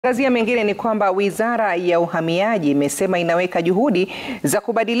Angazia mengine ni kwamba Wizara ya Uhamiaji imesema inaweka juhudi za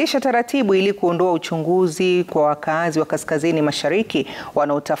kubadilisha taratibu ili kuondoa uchunguzi kwa wakazi wa kaskazini mashariki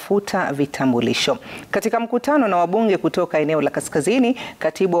wanaotafuta vitambulisho. Katika mkutano na wabunge kutoka eneo la kaskazini,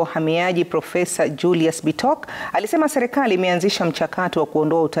 katibu wa uhamiaji Prof. Julius Bitok alisema serikali imeanzisha mchakato wa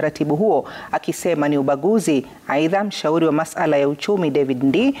kuondoa utaratibu huo, akisema ni ubaguzi. Aidha, mshauri wa masuala ya uchumi David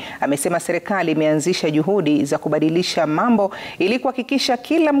Ndi amesema serikali imeanzisha juhudi za kubadilisha mambo ili kuhakikisha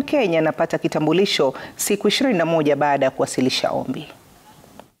kila Mkenya anapata kitambulisho siku 21 baada ya kuwasilisha ombi.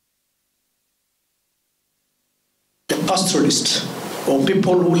 The pastoralists or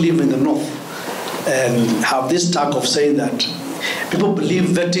people who live in the north have this tag of saying that people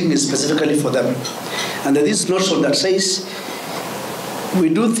believe vetting is specifically for them, and there is notion that says we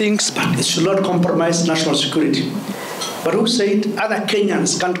do things but it should not compromise national security. But who said other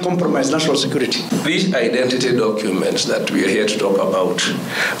Kenyans can't compromise national security? These identity documents that we are here to talk about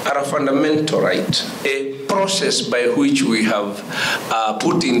are a fundamental right, a process by which we have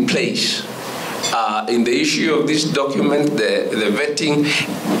put in place in the issue of this document, the vetting,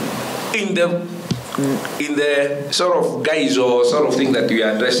 in the sort of guise or sort of thing that we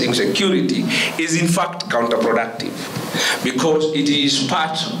are addressing security is in fact counterproductive, because it is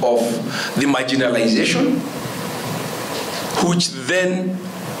part of the marginalization, which then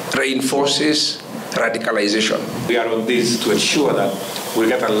reinforces radicalization. We are on this to ensure that we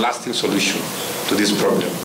get a lasting solution to this problem.